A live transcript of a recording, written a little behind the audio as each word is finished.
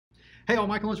Hey, all,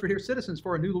 Michael Lunsford here, Citizens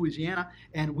for a New Louisiana,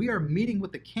 and we are meeting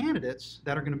with the candidates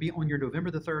that are going to be on your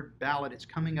November the 3rd ballot. It's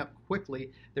coming up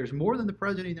quickly. There's more than the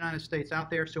President of the United States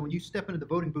out there, so when you step into the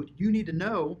voting booth, you need to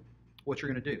know what you're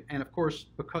going to do. And of course,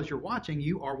 because you're watching,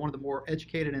 you are one of the more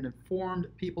educated and informed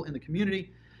people in the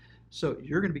community, so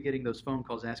you're going to be getting those phone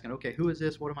calls asking, okay, who is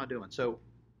this? What am I doing? So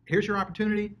here's your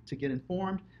opportunity to get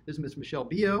informed. This is Ms. Michelle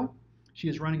Bio. She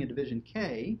is running in Division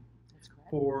K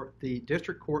for the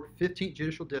District Court, 15th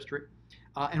Judicial District.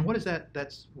 And what is that?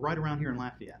 That's right around here in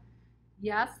Lafayette.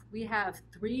 Yes, we have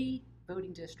 3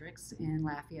 voting districts in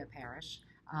Lafayette Parish.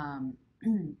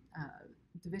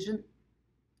 Division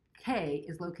K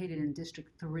is located in District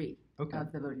 3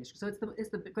 of the voting district. So it's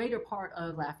the greater part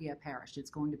of Lafayette Parish.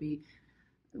 It's going to be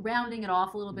rounding it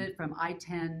off a little bit from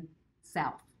I-10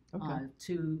 south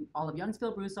to all of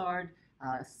Youngsville, Broussard,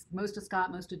 most of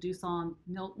Scott, most of Dusong,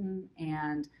 Milton,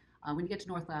 and when you get to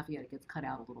North Lafayette, it gets cut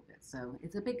out a little bit. So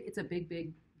it's a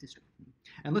big district.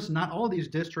 And listen, not all of these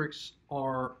districts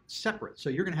are separate.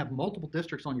 So you're going to have multiple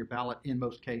districts on your ballot in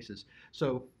most cases.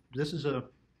 So this is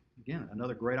again,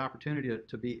 another great opportunity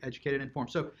to be educated and informed.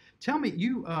 So tell me,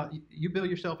 you bill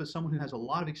yourself as someone who has a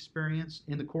lot of experience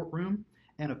in the courtroom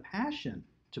and a passion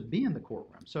to be in the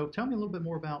courtroom. So tell me a little bit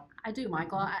more about. I do,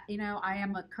 Michael. I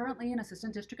am currently an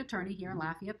assistant district attorney here in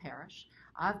Lafayette Parish.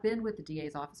 I've been with the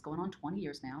DA's office going on 20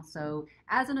 years now. So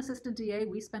as an assistant DA,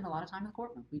 we spend a lot of time in the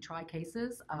courtroom. We try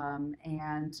cases,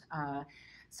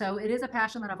 so it is a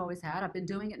passion that I've always had. I've been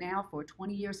doing it now for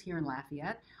 20 years here in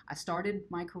Lafayette. I started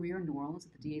my career in New Orleans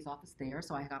at the DA's office there,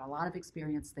 so I got a lot of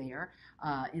experience there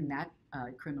in that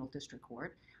criminal district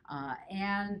court.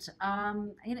 In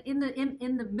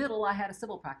the middle, I had a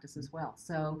civil practice as well.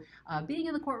 So being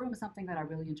in the courtroom is something that I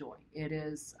really enjoy. It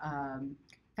is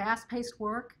fast-paced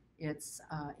work. It's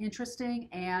interesting,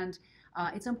 and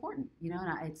it's important.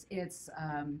 And it's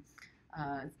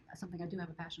something I do have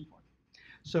a passion for.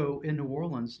 So in New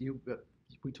Orleans,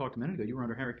 we talked a minute ago, you were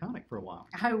under Harry Connick for a while.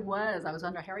 I was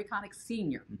under Harry Connick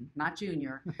Sr., not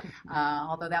Jr.,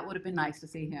 although that would have been nice to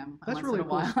see him. That's really a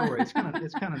cool story. It's kind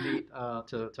of neat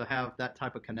to have that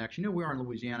type of connection. We are in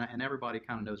Louisiana, and everybody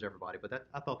kind of knows everybody, but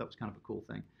I thought that was kind of a cool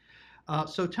thing.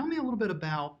 So tell me a little bit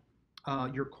about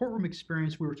your courtroom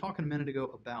experience. We were talking a minute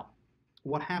ago about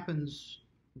what happens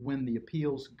when the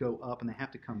appeals go up and they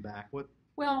have to come back.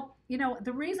 Well,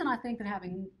 the reason I think that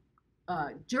having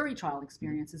jury trial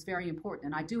experience is very important,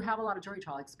 and I do have a lot of jury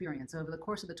trial experience. Over the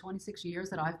course of the 26 years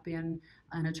that I've been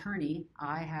an attorney,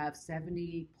 I have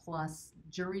 70 plus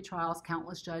jury trials,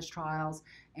 countless judge trials,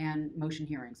 and motion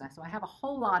hearings. So I have a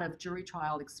whole lot of jury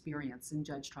trial experience and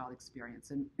judge trial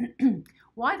experience. And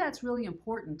why that's really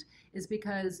important is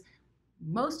because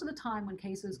most of the time when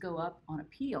cases go up on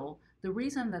appeal, the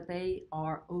reason that they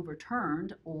are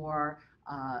overturned or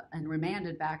and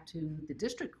remanded back to the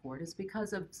district court is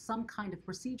because of some kind of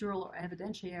procedural or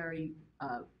evidentiary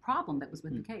problem that was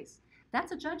with the case.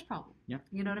 That's a judge problem. Yeah.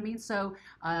 You know what I mean? So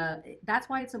that's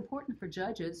why it's important for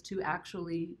judges to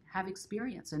actually have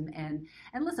experience. And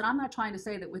listen, I'm not trying to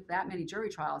say that with that many jury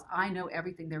trials, I know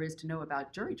everything there is to know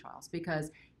about jury trials,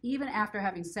 because even after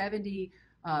having 70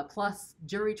 plus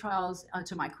jury trials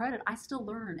to my credit, I still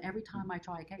learn every time I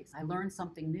try a case. I learn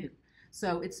something new.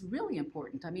 So it's really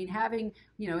important. I mean, having,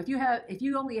 if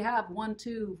you only have 1,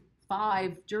 2,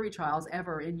 5 jury trials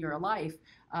ever in your life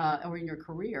or in your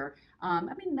career, I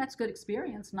mean, that's good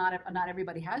experience. Not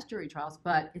everybody has jury trials,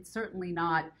 but it's certainly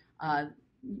not.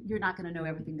 You're not going to know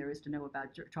everything there is to know about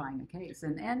trying a case.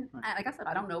 And like I said,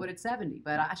 I don't know it at 70,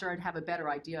 but I sure have a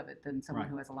better idea of it than someone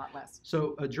who has a lot less.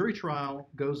 So a jury trial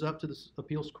goes up to the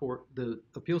appeals court. The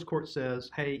appeals court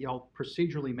says, hey, y'all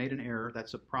procedurally made an error.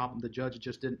 That's a problem. The judge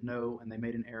just didn't know, and they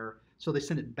made an error. So they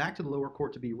send it back to the lower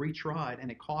court to be retried, and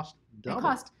it costs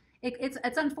double.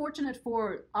 It's unfortunate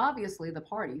for, obviously, the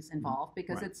parties involved,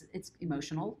 because it's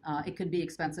emotional. It could be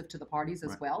expensive to the parties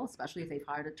as well, especially if they've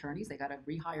hired attorneys. They got to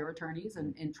rehire attorneys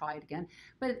and try it again.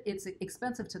 But it's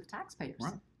expensive to the taxpayers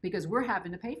because we're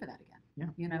having to pay for that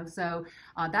again. Yeah. So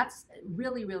that's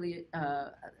really, really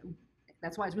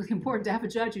that's why it's really important to have a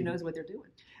judge who knows what they're doing.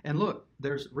 And look,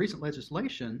 there's recent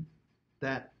legislation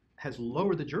that has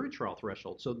lowered the jury trial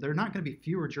threshold. So there are not going to be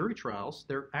fewer jury trials.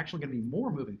 They're actually going to be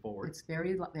more moving forward. It's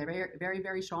very,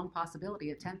 very strong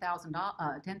possibility. A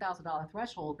 $10,000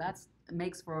 threshold, that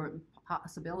makes for a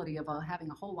possibility of having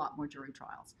a whole lot more jury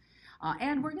trials.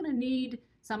 And we're going to need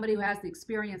somebody who has the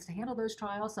experience to handle those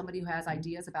trials, somebody who has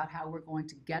ideas about how we're going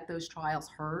to get those trials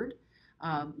heard.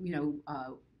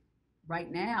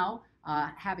 Right now,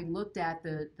 having looked at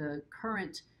the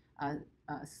current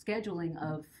scheduling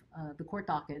of the court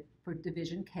docket for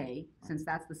Division K, since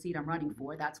that's the seat I'm running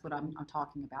for. That's what I'm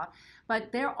talking about.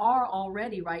 But there are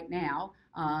already right now,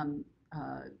 I'm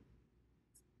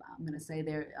going to say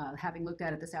they're, having looked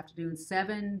at it this afternoon,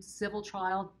 7 civil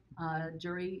trial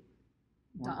jury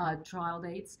trial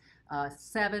dates,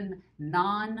 7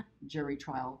 non-jury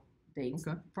trial dates.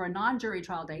 Okay. For a non-jury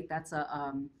trial date, that's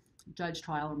a judge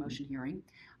trial or motion hearing.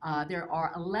 There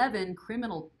are 11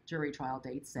 criminal jury trial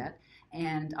dates set,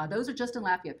 and those are just in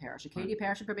Lafayette Parish. Acadia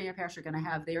Parish and Urbana Parish are going to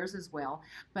have theirs as well.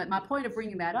 But my point of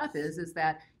bringing that up is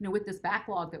that, you know, with this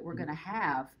backlog that we're going to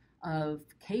have of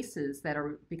cases that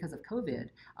are because of COVID,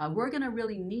 we're going to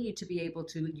really need to be able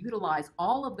to utilize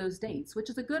all of those dates, which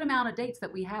is a good amount of dates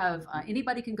that we have.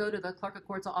 Anybody can go to the Clerk of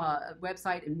Court's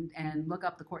website and look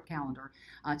up the court calendar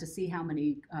to see how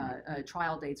many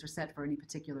trial dates are set for any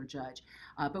particular judge.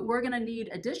 But we're going to need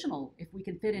additional, if we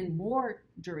can fit in more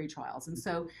jury trials. And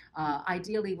so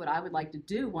ideally what I would like to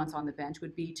do once on the bench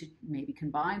would be to maybe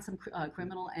combine some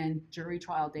criminal and jury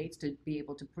trial dates to be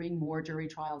able to bring more jury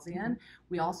trials in.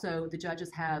 We also, the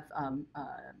judges have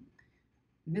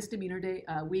misdemeanor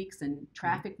weeks and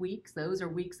traffic weeks. Those are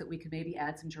weeks that we could maybe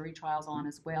add some jury trials on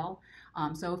as well.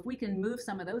 So if we can move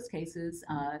some of those cases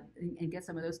and get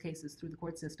some of those cases through the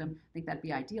court system, I think that'd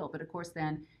be ideal. But of course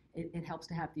then it helps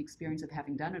to have the experience of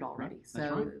having done it already. Right.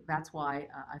 So that's why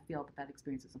I feel that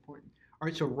experience is important. All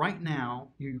right, so right now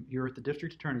you're at the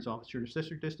district attorney's office. You're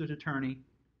assistant district attorney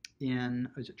in,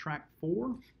 is it track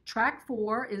 4? Track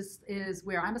 4 is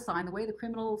where I'm assigned. The way the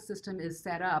criminal system is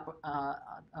set up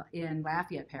in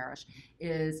Lafayette Parish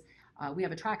is we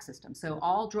have a track system. So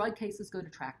all drug cases go to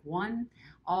track 1.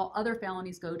 All other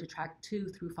felonies go to track 2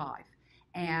 through 5.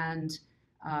 And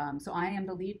so I am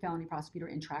the lead felony prosecutor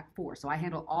in track 4. So I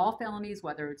handle all felonies,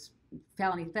 whether it's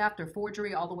felony theft or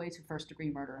forgery, all the way to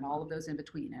first-degree murder and all of those in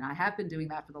between. And I have been doing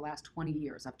that for the last 20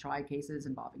 years. I've tried cases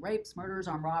involving rapes, murders,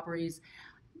 armed robberies,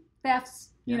 thefts,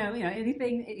 you know,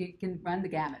 anything. It can run the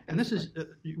gamut. And this is,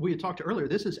 we had talked earlier,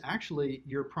 this is actually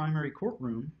your primary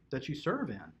courtroom that you serve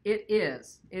in. It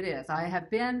is. It is. I have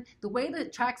been, the way the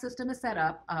track system is set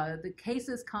up, the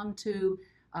cases come to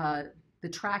the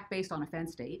track based on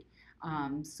offense date.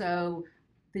 So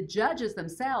the judges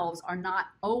themselves are not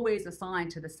always assigned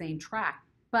to the same track,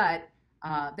 but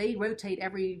they rotate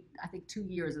every, I think, 2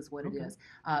 years is what it is.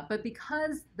 But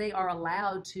because they are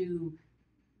allowed to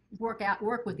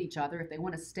work with each other if they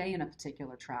want to stay in a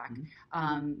particular track,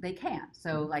 they can.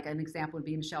 So like an example would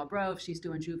be Michelle Bro. If she's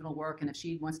doing juvenile work and if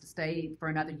she wants to stay for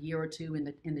another year or 2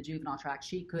 in the juvenile track,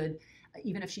 she could,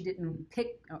 even if she didn't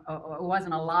pick or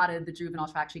wasn't allotted the juvenile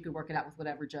track, she could work it out with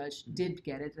whatever judge did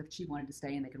get it. If she wanted to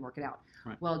stay in, they could work it out.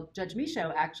 Right. Well, Judge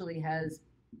Michaud actually has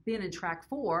been in track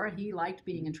 4. He liked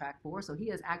being in track 4, so he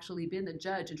has actually been the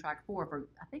judge in track 4 for,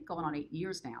 I think, going on 8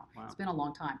 years now. Wow. It's been a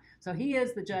long time. So he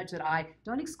is the judge that I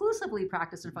don't exclusively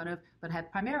practice in front of, but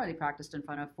have primarily practiced in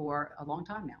front of for a long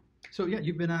time now. So yeah,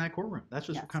 you've been in that courtroom. That's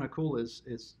just Yes. kind of cool. Is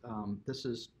this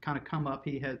has kind of come up?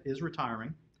 He is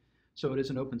retiring, so it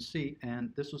is an open seat,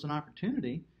 and this was an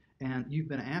opportunity. And you've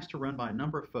been asked to run by a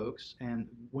number of folks. And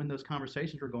when those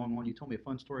conversations were going on, you told me a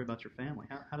fun story about your family.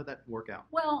 How did that work out?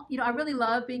 Well, you know, I really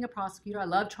love being a prosecutor. I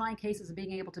love trying cases and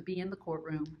being able to be in the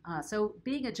courtroom. So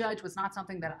being a judge was not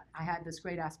something that I had this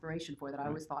great aspiration for, that I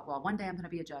always thought, well, one day I'm going to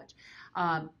be a judge.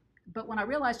 But when I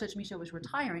realized Judge Michaud was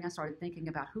retiring, I started thinking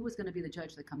about who was going to be the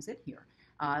judge that comes in here.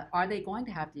 Are they going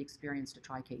to have the experience to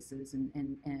try cases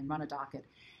and run a docket?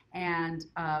 And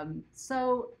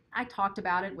so I talked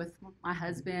about it with my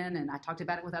husband, and I talked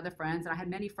about it with other friends, and I had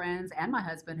many friends and my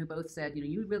husband who both said, you know,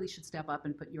 you really should step up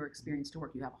and put your experience to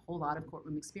work. You have a whole lot of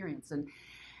courtroom experience. And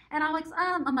I'm like,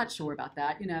 I'm not sure about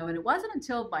that, you know. And it wasn't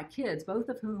until my kids, both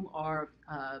of whom are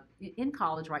in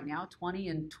college right now, 20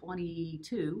 and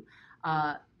 22,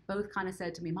 both kind of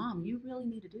said to me, Mom, you really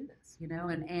need to do this, you know.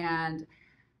 And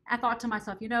I thought to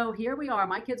myself, you know, here we are.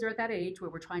 My kids are at that age where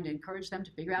we're trying to encourage them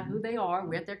to figure out who they are,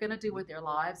 what they're going to do with their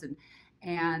lives.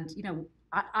 And you know,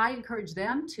 I encourage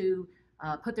them to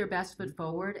put their best foot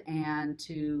forward and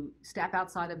to step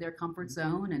outside of their comfort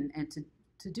zone and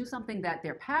to do something that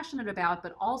they're passionate about,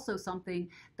 but also something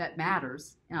that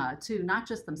matters to not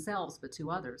just themselves, but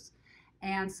to others.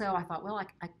 And so I thought, well,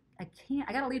 I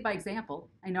got to lead by example.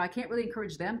 I know I can't really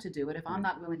encourage them to do it if I'm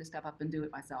not willing to step up and do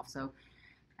it myself. So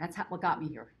that's what got me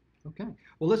here. Okay.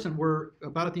 Well, listen, we're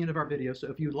about at the end of our video, so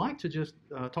if you'd like to just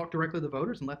talk directly to the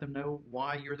voters and let them know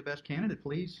why you're the best candidate,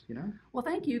 please, Well,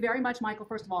 thank you very much, Michael,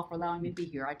 first of all, for allowing me to be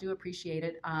here. I do appreciate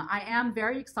it. I am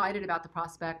very excited about the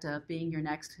prospect of being your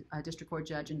next District Court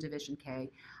Judge in Division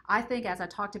K. I think, as I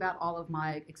talked about all of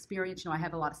my experience, I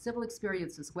have a lot of civil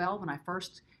experience as well. When I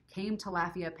first came to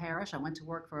Lafayette Parish, I went to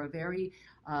work for a very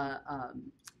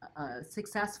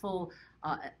successful,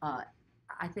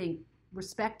 I think,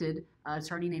 respected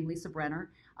attorney named Lisa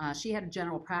Brenner. She had a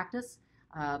general practice,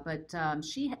 but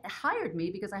she hired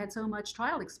me because I had so much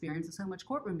trial experience and so much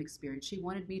courtroom experience. She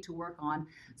wanted me to work on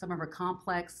some of her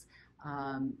complex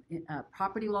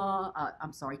property law,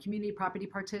 community property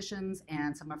partitions,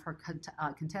 and some of her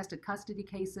contested custody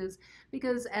cases,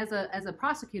 because as a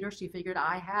prosecutor, she figured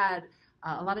I had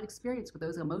a lot of experience with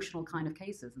those emotional kind of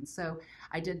cases. And so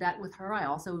I did that with her. I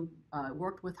also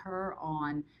worked with her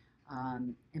on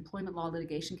employment law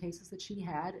litigation cases that she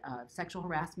had, sexual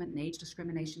harassment and age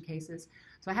discrimination cases.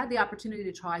 So I had the opportunity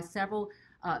to try several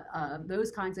of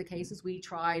those kinds of cases.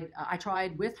 I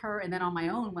tried with her, and then on my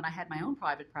own, when I had my own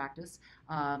private practice,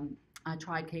 I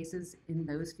tried cases in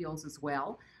those fields as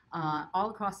well, all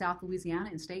across South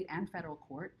Louisiana in state and federal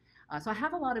court. So I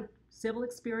have a lot of civil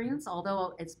experience,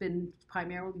 although it's been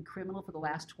primarily criminal for the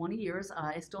last 20 years.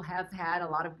 I still have had a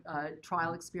lot of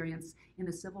trial experience in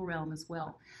the civil realm as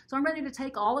well. So I'm ready to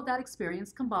take all of that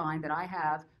experience combined that I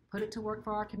have, put it to work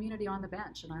for our community on the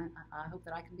bench, and I hope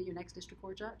that I can be your next district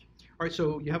court judge. All right,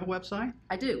 so you have a website?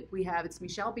 I do. It's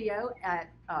Michelle Bio at,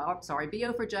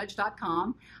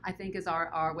 bioforjudge.com, I think is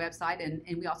our website, and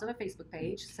we also have a Facebook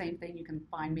page. Same thing, you can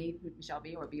find me, Michelle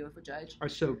Bio or Bio for Judge. All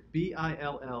right, so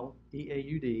BILLEAUD.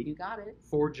 You got it.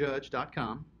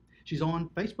 forjudge.com. She's on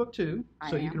Facebook too,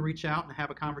 so you am. can reach out and have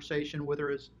a conversation with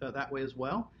her that way as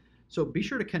well. So be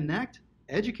sure to connect,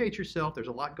 educate yourself. There's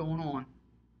a lot going on.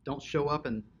 Don't show up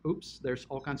and, oops, there's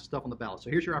all kinds of stuff on the ballot.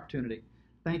 So here's your opportunity.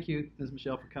 Thank you, Ms.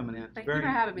 Michelle, for coming in. Thank you for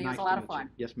having me. It was a lot of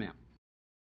fun. Yes, ma'am.